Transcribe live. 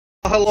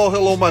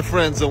Hello my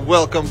friends, and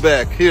welcome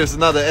back. Here's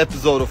another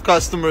episode of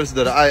customers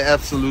that I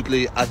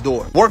absolutely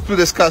adore. Worked with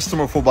this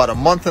customer for about a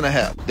month and a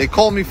half. They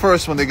called me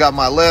first when they got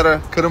my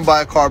letter. Couldn't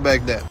buy a car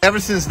back then. Ever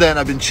since then,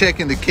 I've been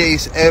checking the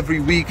case every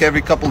week,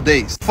 every couple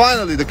days.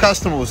 Finally, the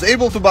customer was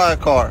able to buy a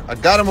car. I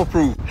got him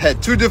approved.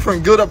 Had two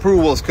different good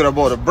approvals. Could have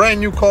bought a brand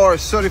new car,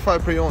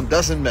 certified pre-owned,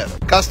 doesn't matter.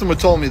 Customer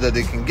told me that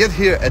they can get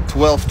here at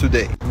 12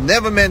 today.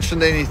 Never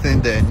mentioned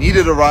anything that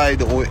needed a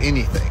ride or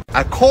anything.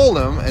 I called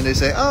them and they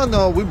say, oh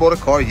no, we bought a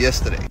car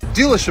yesterday. The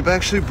dealership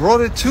actually brought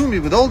it to me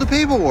with all the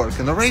paperwork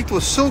and the rate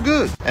was so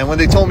good. And when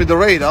they told me the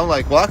rate, I'm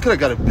like, well, I could have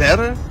got it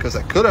better because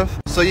I could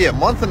have. So yeah,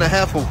 month and a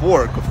half of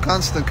work, of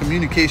constant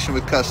communication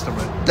with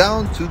customer,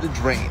 down to the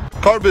drain.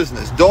 Car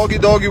business, doggy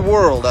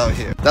world out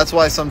here. That's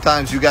why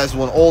sometimes you guys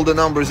want all the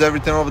numbers,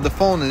 everything over the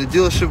phone, and the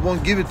dealership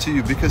won't give it to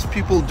you because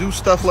people do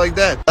stuff like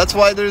that. That's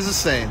why there's a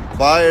saying,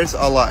 buyers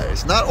are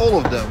liars. Not all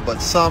of them,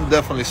 but some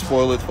definitely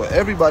spoil it for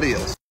everybody else.